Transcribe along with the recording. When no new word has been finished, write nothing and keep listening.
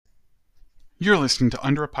You're listening to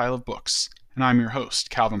Under a Pile of Books, and I'm your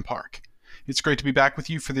host, Calvin Park. It's great to be back with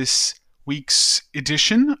you for this week's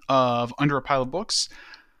edition of Under a Pile of Books.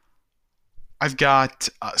 I've got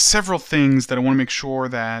several things that I want to make sure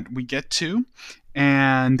that we get to,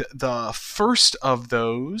 and the first of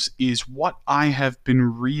those is what I have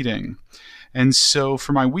been reading. And so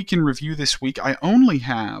for my week in review this week, I only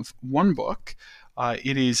have one book.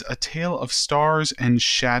 It is A Tale of Stars and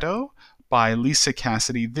Shadow by Lisa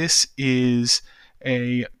Cassidy. This is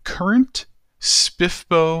a current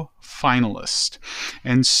SPIFBO finalist.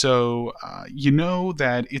 And so you know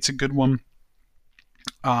that it's a good one.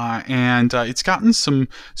 And it's gotten some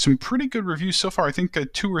pretty good reviews so far. I think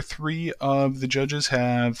 2 or 3 of the judges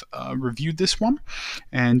have reviewed this one,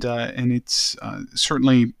 and it's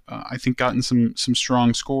certainly I think gotten some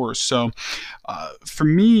strong scores. So for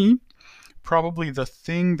me, probably the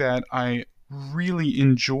thing that I really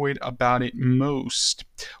enjoyed about it most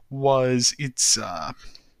was it's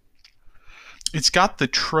got the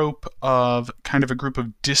trope of kind of a group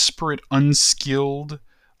of disparate, unskilled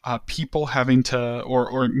people having to,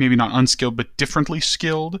 or maybe not unskilled, but differently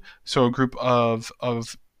skilled. So a group of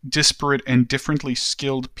disparate and differently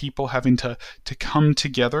skilled people having to come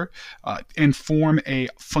together and form a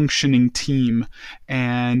functioning team.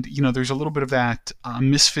 And there's a little bit of that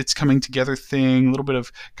misfits coming together thing, a little bit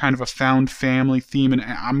of kind of a found family theme, and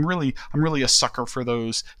I'm really a sucker for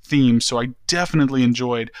those themes. So I definitely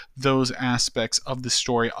enjoyed those aspects of the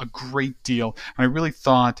story a great deal. And I really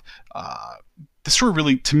thought the story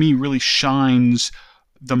really shines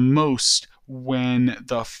the most when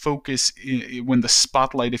the focus, when the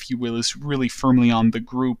spotlight, if you will, is really firmly on the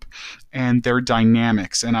group and their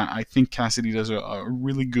dynamics. And I think Cassidy does a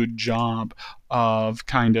really good job of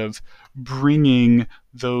kind of bringing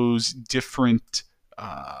those different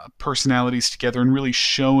personalities together and really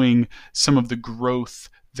showing some of the growth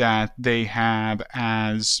that they have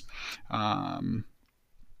as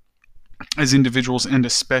individuals, and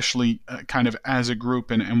especially kind of as a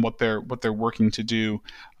group, and what they're working to do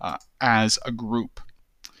as a group.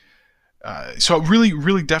 So I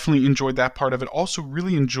really definitely enjoyed that part of it. Also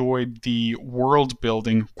really enjoyed the world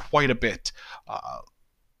building quite a bit.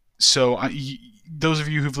 Those of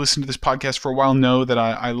you who've listened to this podcast for a while know that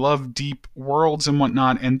I love deep worlds and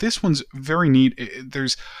whatnot, and this one's very neat.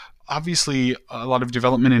 There's obviously a lot of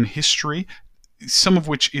development in history, some of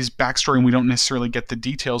which is backstory and we don't necessarily get the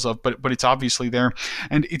details of, but it's obviously there.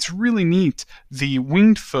 And it's really neat, the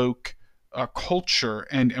winged folk culture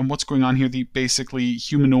and what's going on here, the basically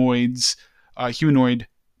humanoid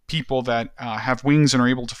people that have wings and are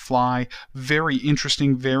able to fly. Very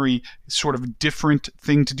interesting, very sort of different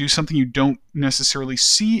thing to do, something you don't necessarily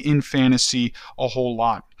see in fantasy a whole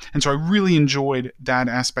lot. And so I really enjoyed that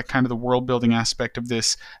aspect, kind of the world building aspect of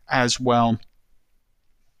this as well.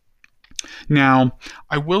 Now,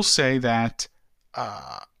 I will say that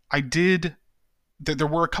there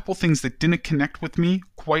were a couple things that didn't connect with me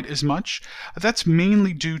quite as much. That's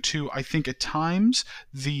mainly due to, I think, at times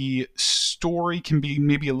the story can be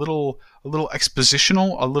maybe a little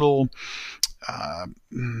expositional, a little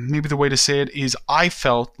maybe the way to say it is, I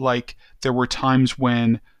felt like there were times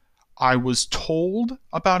when I was told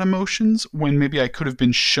about emotions when maybe I could have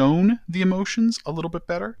been shown the emotions a little bit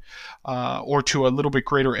better, or to a little bit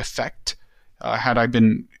greater effect, had I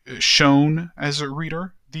been shown as a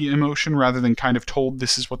reader the emotion rather than kind of told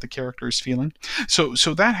this is what the character is feeling. So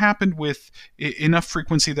that happened with enough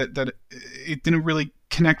frequency that it didn't really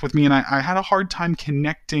connect with me, and I had a hard time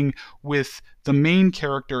connecting with the main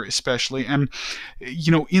character especially. And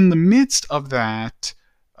in the midst of that,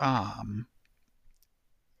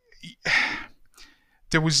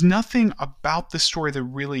 there was nothing about the story that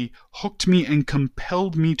really hooked me and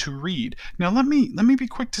compelled me to read. Now, let me be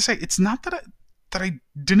quick to say, it's not that I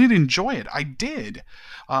didn't enjoy it. I did.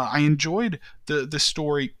 I enjoyed the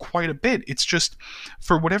story quite a bit. It's just,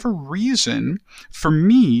 for whatever reason, for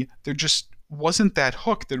me, there just wasn't that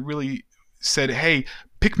hook that really said, hey,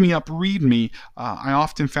 pick me up, read me. I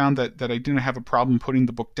often found that I didn't have a problem putting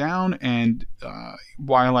the book down, and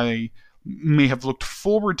while I may have looked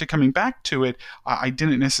forward to coming back to it, I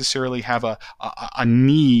didn't necessarily have a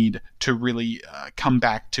need to really come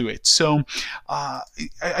back to it. So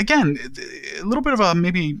again, a little bit of a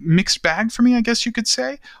maybe mixed bag for me, I guess you could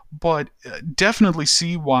say, but definitely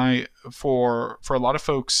see why for a lot of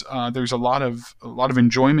folks there's a lot of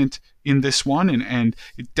enjoyment in this one, and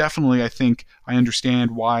it definitely, I think I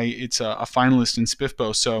understand why it's a finalist in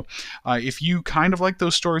SPIFBO. So if you kind of like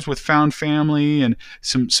those stories with found family and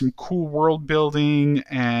some cool world building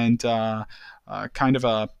and kind of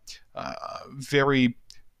a very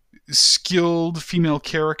skilled female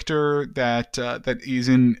character that is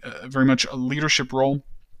in very much a leadership role,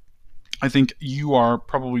 I think you are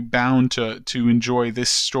probably bound to enjoy this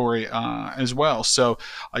story as well. So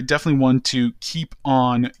I definitely want to keep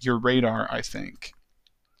on your radar, I think.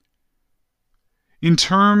 In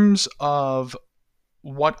terms of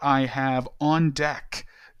what I have on deck,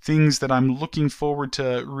 things that I'm looking forward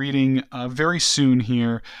to reading very soon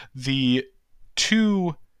here, the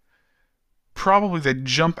two probably that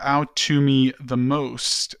jump out to me the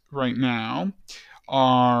most right now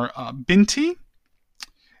are Binti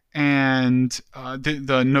and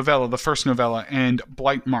the novella, the first novella, and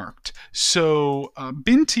Blight Marked. So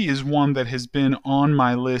Binti is one that has been on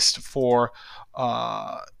my list for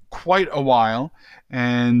quite a while,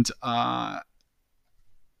 and I,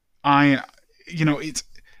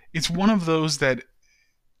 it's one of those that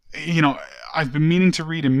I've been meaning to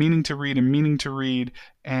read and meaning to read and meaning to read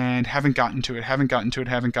and haven't gotten to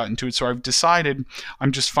it. So I've decided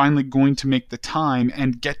I'm just finally going to make the time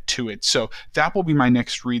and get to it. So that will be my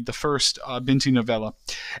next read, the first Binti novella.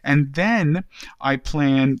 And then I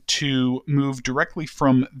plan to move directly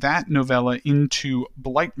from that novella into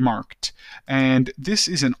Blight Marked. And this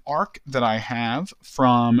is an arc that I have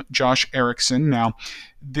from Josh Erickson. Now,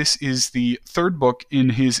 this is the third book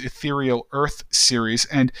in his Ethereal Earth series.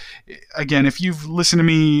 And again, if you've listened to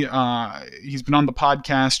me, he's been on the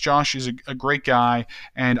podcast. Josh is a great guy,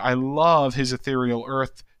 and I love his Ethereal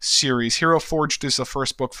Earth series. Hero Forged is the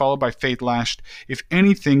first book, followed by Fate Lashed. If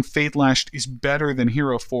anything, Fate Lashed is better than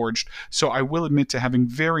Hero Forged, so I will admit to having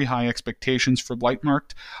very high expectations for Blight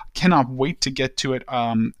Marked. Cannot wait to get to it,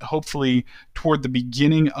 hopefully toward the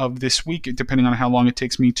beginning of this week, depending on how long it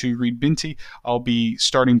takes me to read Binti. I'll be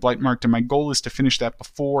starting Blight Marked, and my goal is to finish that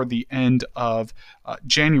before the end of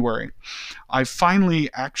January. I finally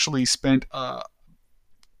actually spent a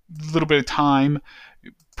little bit of time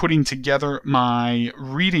putting together my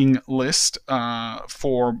reading list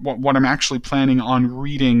for what I'm actually planning on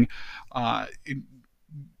reading, not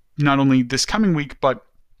only this coming week, but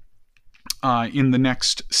in the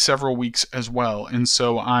next several weeks as well. And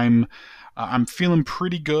so I'm feeling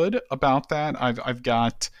pretty good about that. I've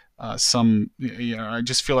got I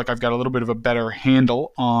just feel like I've got a little bit of a better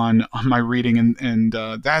handle on my reading, and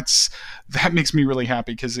that makes me really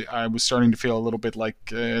happy, because I was starting to feel a little bit like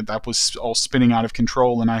that was all spinning out of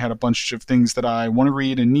control, and I had a bunch of things that I want to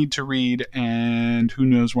read and need to read, and who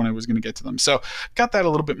knows when I was going to get to them. So got that a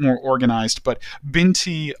little bit more organized. But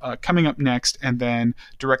Binti coming up next, and then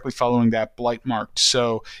directly following that, Blight Marked.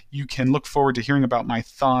 So you can look forward to hearing about my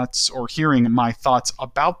thoughts, or hearing my thoughts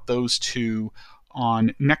about those two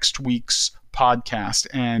on next week's podcast,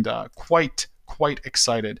 and quite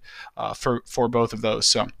excited for both of those.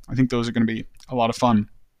 So I think those are going to be a lot of fun.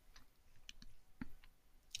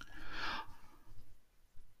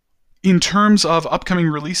 In terms of upcoming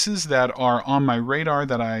releases that are on my radar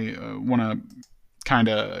that I want to kind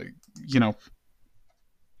of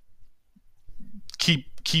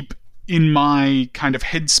keep in my kind of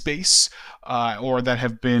headspace, or that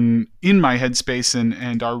have been in my headspace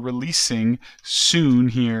and are releasing soon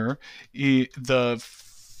here, the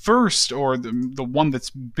first, or the one that's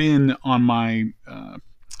been on my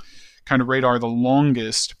kind of radar the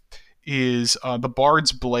longest, is The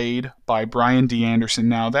Bard's Blade by Brian D. Anderson.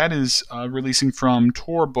 Now, that is releasing from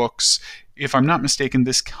Tor Books, if I'm not mistaken,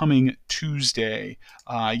 this coming Tuesday.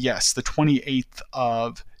 Yes, the 28th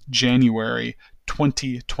of January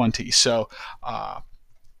 2020. So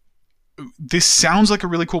this sounds like a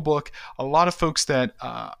really cool book. A lot of folks that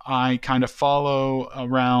I kind of follow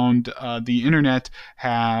around the internet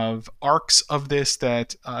have arcs of this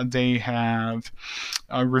that they have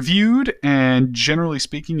reviewed, and generally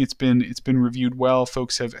speaking, it's been reviewed well.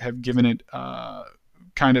 Folks have given it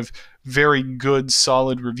kind of very good,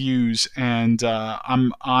 solid reviews, and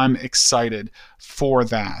I'm excited for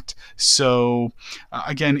that. So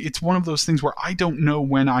again, it's one of those things where I don't know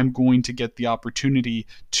when I'm going to get the opportunity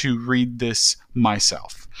to read this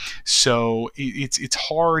myself. So it's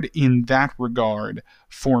hard in that regard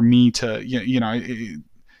for me to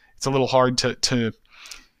it's a little hard to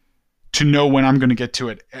know when I'm going to get to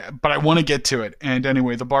it, but I want to get to it. And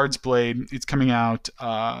anyway, The Bard's Blade, it's coming out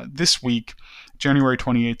this week, January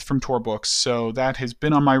 28th, from Tor Books. So that has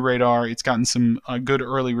been on my radar. It's gotten some good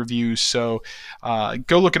early reviews. So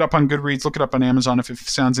go look it up on Goodreads, look it up on Amazon. If it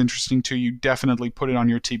sounds interesting to you, definitely put it on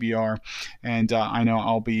your TBR. And I know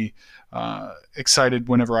I'll be excited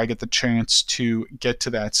whenever I get the chance to get to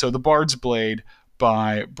that. So The Bard's Blade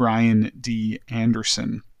by Brian D.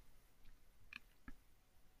 Anderson.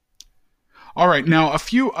 All right, now a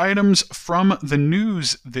few items from the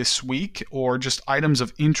news this week, or just items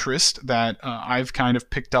of interest that I've kind of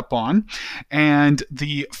picked up on. And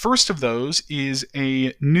the first of those is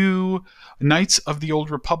a new Knights of the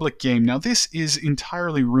Old Republic game. Now, this is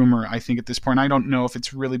entirely rumor, I think, at this point. I don't know if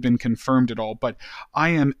it's really been confirmed at all, but I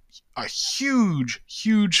am a huge,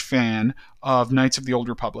 huge fan of Knights of the Old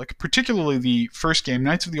Republic, particularly the first game,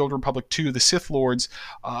 Knights of the Old Republic 2, The Sith Lords.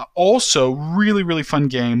 Also, really, really fun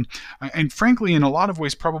game, and frankly, in a lot of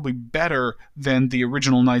ways, probably better than the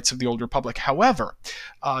original Knights of the Old Republic. However,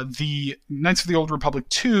 the Knights of the Old Republic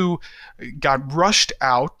 2 got rushed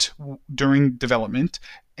out during development,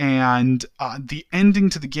 and the ending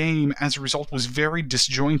to the game as a result was very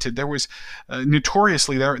disjointed. There was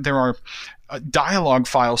notoriously there are dialogue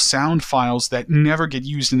files, sound files that never get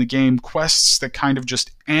used in the game, quests that kind of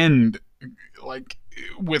just end like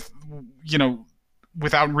with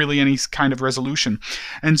without really any kind of resolution.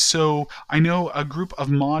 And so I know a group of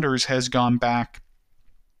modders has gone back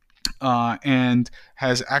and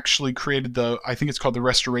has actually created I think it's called the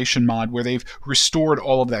Restoration mod, where they've restored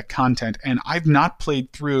all of that content. And I've not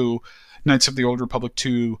played through Knights of the Old Republic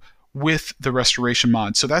 2 with the Restoration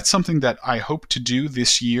mod. So that's something that I hope to do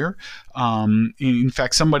this year. In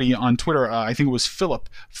fact, somebody on Twitter, I think it was Philip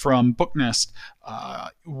from Booknest,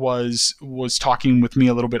 was talking with me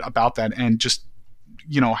a little bit about that, and just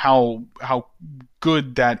how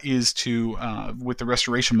good that is to with the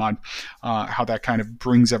Restoration mod, how that kind of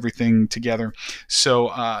brings everything together.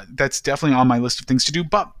 So that's definitely on my list of things to do.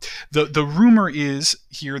 But the rumor is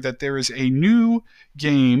here that there is a new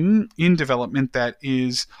game in development that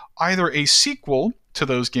is either a sequel to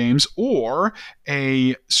those games or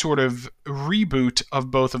a sort of reboot of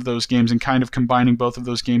both of those games, and kind of combining both of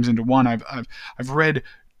those games into one. I've read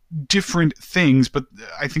different things, but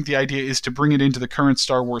I think the idea is to bring it into the current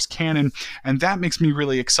Star Wars canon, and that makes me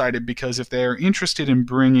really excited, because if they're interested in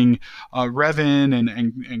bringing Revan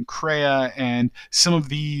and Kreia and some of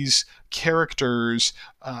these characters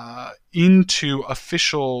into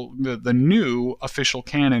the new official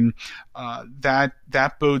canon,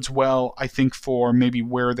 that bodes well, I think, for maybe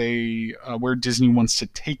where Disney wants to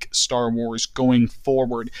take Star Wars going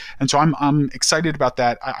forward. And so I'm excited about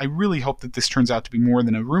that. I really hope that this turns out to be more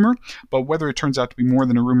than a rumor, but whether it turns out to be more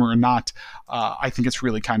than a rumor or not, I think it's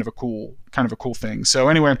really kind of a cool thing. So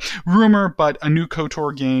anyway, rumor, but a new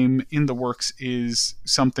KOTOR game in the works is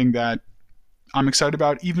something that I'm excited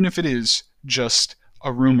about, even if it is just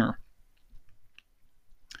a rumor.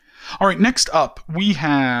 All right, next up, we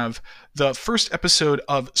have the first episode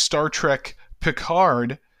of Star Trek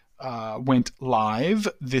Picard went live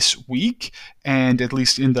this week, and at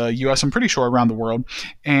least in the US, I'm pretty sure around the world.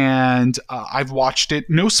 And I've watched it.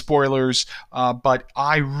 No spoilers, but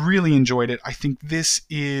I really enjoyed it. I think this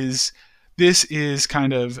is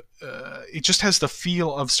kind of, it just has the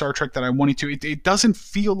feel of Star Trek that I wanted to. It doesn't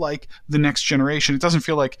feel like The Next Generation. It doesn't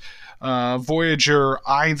feel like Voyager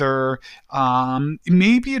either.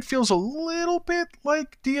 Maybe it feels a little bit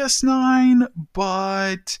like DS9,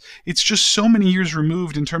 but it's just so many years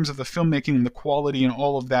removed in terms of the filmmaking and the quality and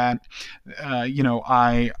all of that. I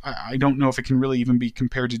don't know if it can really even be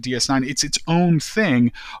compared to DS9. It's its own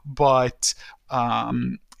thing, but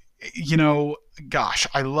gosh,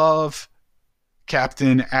 I love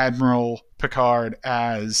Captain Admiral Picard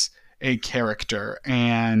as a character,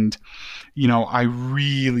 and I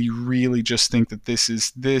really, really just think that this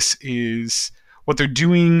is what they're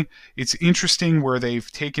doing. It's interesting where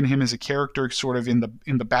they've taken him as a character sort of in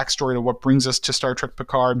the backstory to what brings us to Star Trek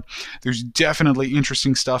Picard. There's definitely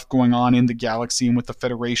interesting stuff going on in the galaxy and with the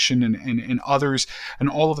Federation and others and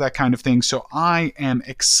all of that kind of thing. So I am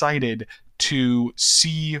excited to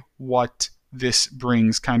see what this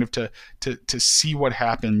brings, kind of to see what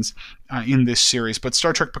happens in this series. But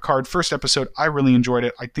Star Trek Picard, first episode, I really enjoyed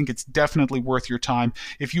it. I think it's definitely worth your time.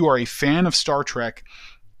 If you are a fan of Star Trek,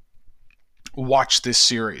 watch this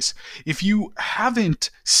series. If you haven't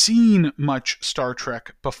seen much Star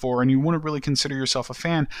Trek before and you wouldn't really consider yourself a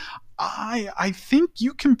fan, I think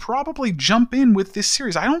you can probably jump in with this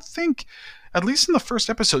series. I don't think, at least in the first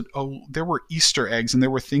episode, there were Easter eggs and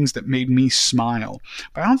there were things that made me smile.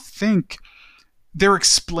 But I don't think they're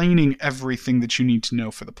explaining everything that you need to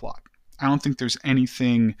know for the plot. I don't think there's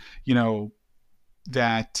anything,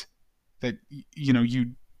 that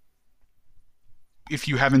you, if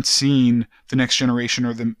you haven't seen The Next Generation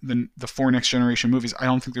or the 4 Next Generation movies, I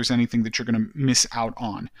don't think there's anything that you're going to miss out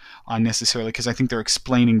on necessarily, because I think they're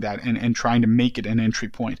explaining that and trying to make it an entry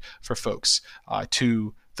point for folks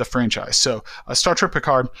to the franchise. So Star Trek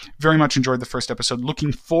Picard, very much enjoyed the first episode.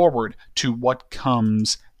 Looking forward to what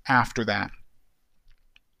comes after that.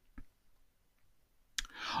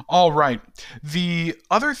 All right. The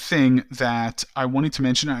other thing that I wanted to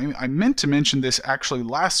mention, I meant to mention this actually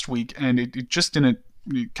last week, and it just didn't,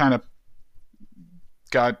 it kind of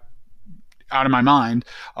got out of my mind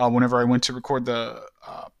whenever I went to record the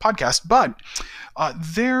podcast. But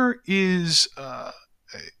there is,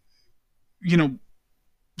 you know,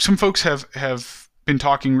 some folks have been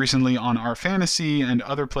talking recently on Our Fantasy and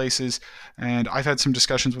other places, and I've had some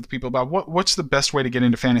discussions with people about what's the best way to get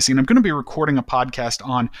into fantasy. And I'm going to be recording a podcast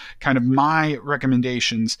on kind of my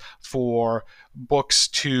recommendations for books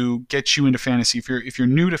to get you into fantasy. If you're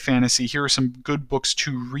new to fantasy, here are some good books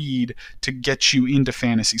to read to get you into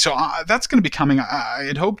fantasy. So that's going to be coming. I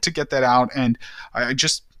had hoped to get that out, and I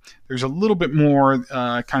just there's a little bit more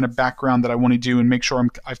kind of background that I want to do and make sure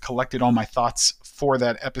I've collected all my thoughts for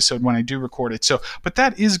that episode when I do record it. So, but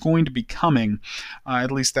that is going to be coming.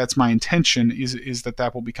 At least that's my intention, is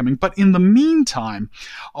that will be coming. But in the meantime,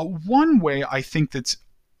 one way I think that's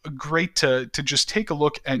great to just take a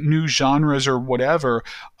look at new genres or whatever,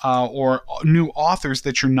 or new authors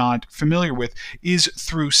that you're not familiar with, is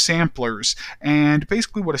through samplers. And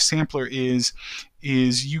basically what a sampler is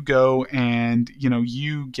you go and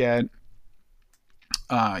you get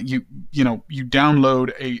you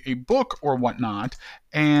download a book or whatnot,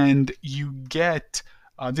 and you get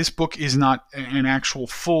this book is not an actual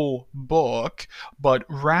full book, but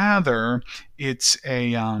rather it's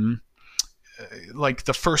a like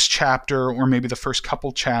the first chapter or maybe the first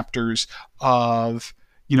couple chapters of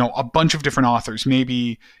a bunch of different authors.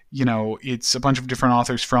 Maybe it's a bunch of different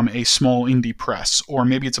authors from a small indie press, or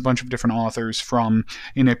maybe it's a bunch of different authors from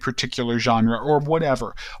in a particular genre or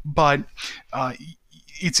whatever. But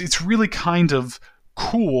it's really kind of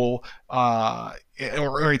cool,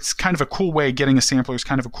 or it's kind of a cool way. Getting a sampler is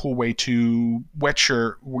kind of a cool way to whet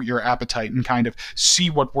your appetite and kind of see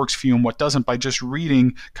what works for you and what doesn't by just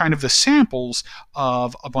reading kind of the samples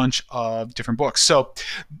of a bunch of different books. So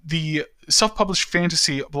the Self-Published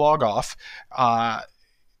Fantasy Blog Off, I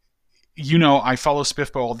follow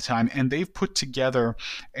Spiffbo all the time, and they've put together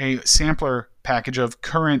a sampler package of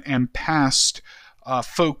current and past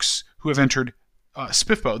folks who have entered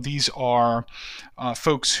Spiffbo. These are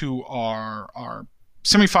folks who are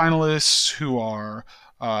semifinalists, who are,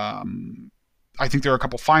 I think there are a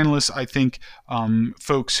couple finalists. I think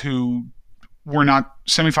folks who were not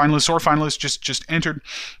semifinalists or finalists just entered.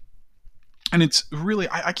 And it's really,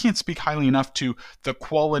 I can't speak highly enough to the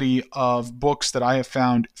quality of books that I have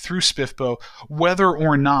found through Spiffbo, whether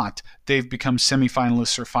or not they've become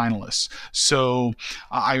semifinalists or finalists. So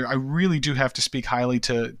I really do have to speak highly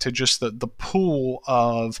to just the pool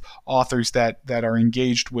of authors that are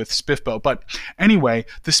engaged with Spiffbo. But anyway,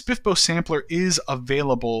 the Spiffbo sampler is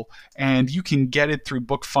available, and you can get it through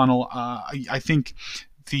BookFunnel. I think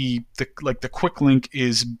the quick link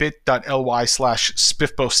is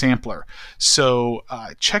bit.ly/Spiffbo sampler. So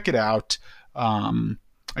check it out.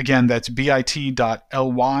 Again, that's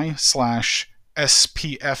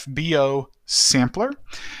bit.ly/SPFBO sampler.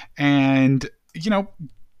 And,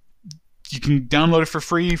 you can download it for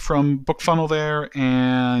free from BookFunnel there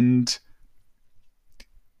and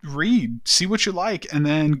read, see what you like, and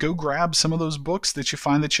then go grab some of those books that you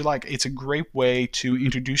find that you like. It's a great way to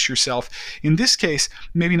introduce yourself. In this case,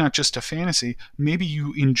 maybe not just to fantasy. Maybe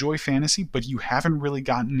you enjoy fantasy, but you haven't really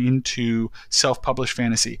gotten into self-published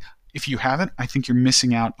fantasy. If you haven't, I think you're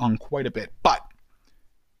missing out on quite a bit. But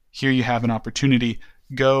here you have an opportunity.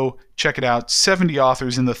 Go check it out. 70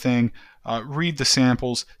 authors in the thing. Read the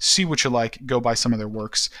samples, see what you like, go buy some of their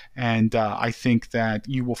works, and I think that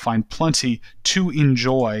you will find plenty to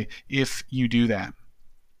enjoy if you do that.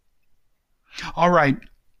 All right.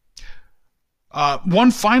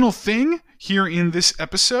 One final thing here in this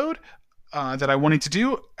episode that I wanted to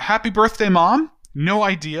do. Happy birthday, Mom. No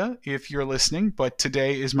idea if you're listening, but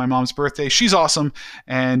today is my mom's birthday. She's awesome,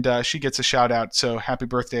 and she gets a shout out, so happy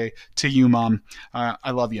birthday to you, Mom.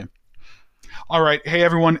 I love you. All right. Hey,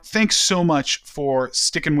 everyone. Thanks so much for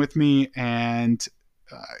sticking with me. And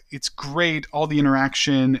it's great, all the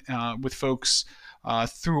interaction with folks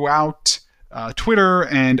throughout Twitter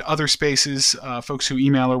and other spaces, folks who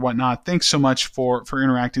email or whatnot. Thanks so much for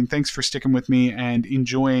interacting. Thanks for sticking with me and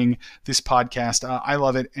enjoying this podcast. I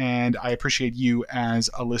love it, and I appreciate you as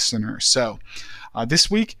a listener. So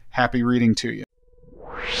this week, happy reading to you.